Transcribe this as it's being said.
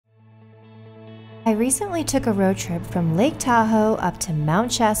I recently took a road trip from Lake Tahoe up to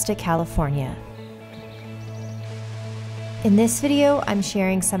Mt Shasta, California. In this video, I'm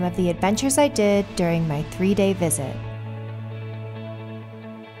sharing some of the adventures I did during my 3-day visit.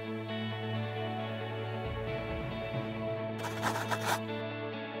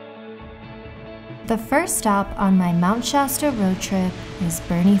 The first stop on my Mt Shasta road trip is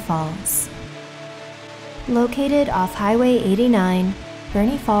Burney Falls. Located off Highway 89,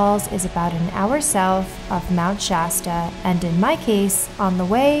 Burney Falls is about an hour south of Mt Shasta, and in my case, on the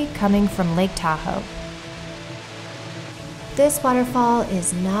way coming from Lake Tahoe. This waterfall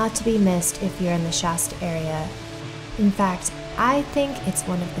is not to be missed if you're in the Shasta area. In fact, I think it's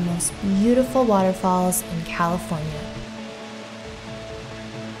one of the most beautiful waterfalls in California.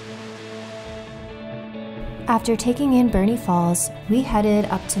 After taking in Burney Falls, we headed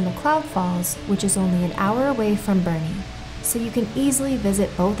up to McCloud Falls, which is only an hour away from Burney, so you can easily visit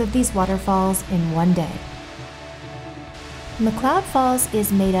both of these waterfalls in one day. McCloud Falls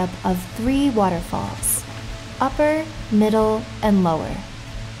is made up of 3 waterfalls, upper, middle, and lower.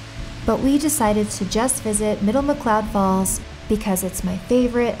 But we decided to just visit Middle McCloud Falls because it's my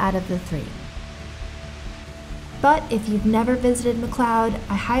favorite out of the 3. But if you've never visited McCloud,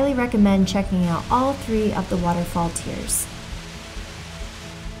 I highly recommend checking out all 3 of the waterfall tiers.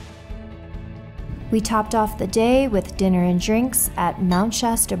 We topped off the day with dinner and drinks at Mount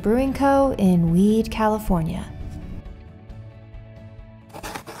Shasta Brewing Co. in Weed, California.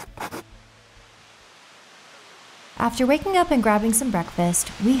 After waking up and grabbing some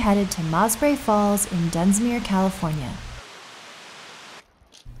breakfast, we headed to Mossbrae Falls in Dunsmuir, California.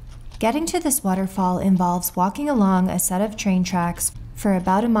 Getting to this waterfall involves walking along a set of train tracks for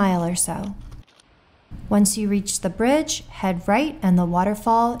about a mile or so. Once you reach the bridge, head right and the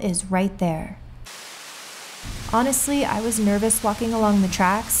waterfall is right there. Honestly, I was nervous walking along the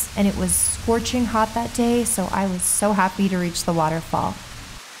tracks, and it was scorching hot that day, so I was so happy to reach the waterfall.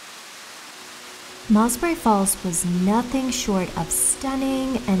 Mossbrae Falls was nothing short of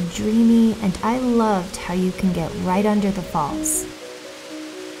stunning and dreamy, and I loved how you can get right under the falls.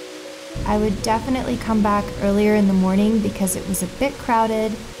 I would definitely come back earlier in the morning because it was a bit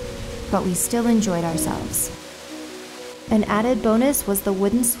crowded, but we still enjoyed ourselves. An added bonus was the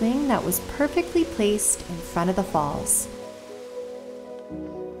wooden swing that was perfectly placed in front of the falls.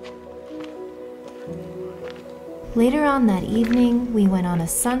 Later on that evening, we went on a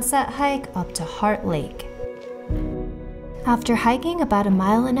sunset hike up to Heart Lake. After hiking about 1.5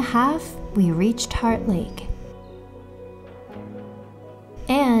 miles, we reached Heart Lake.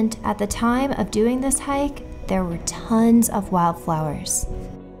 And at the time of doing this hike, there were tons of wildflowers.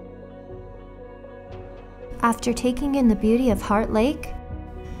 After taking in the beauty of Heart Lake,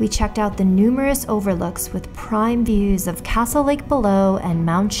 we checked out the numerous overlooks with prime views of Castle Lake below and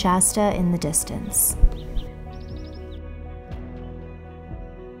Mount Shasta in the distance.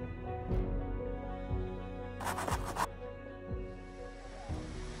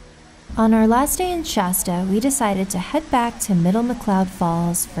 On our last day in Shasta, we decided to head back to Middle McCloud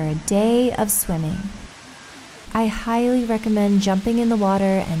Falls for a day of swimming. I highly recommend jumping in the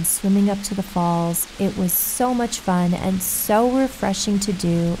water and swimming up to the falls. It was so much fun and so refreshing to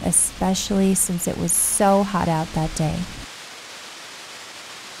do, especially since it was so hot out that day.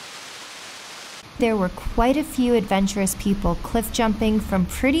 There were quite a few adventurous people cliff jumping from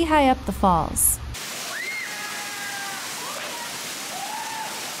pretty high up the falls.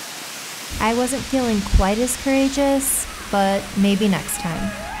 I wasn't feeling quite as courageous, but maybe next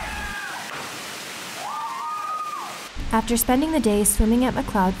time. After spending the day swimming at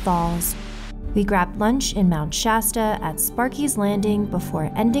McCloud Falls, we grabbed lunch in Mount Shasta at Sparky's Landing before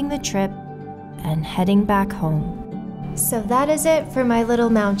ending the trip and heading back home. So that is it for my little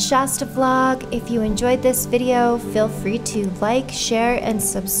Mount Shasta vlog. If you enjoyed this video, feel free to like, share, and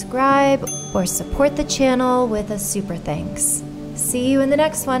subscribe, or support the channel with a super thanks. See you in the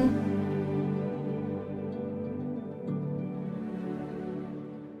next one.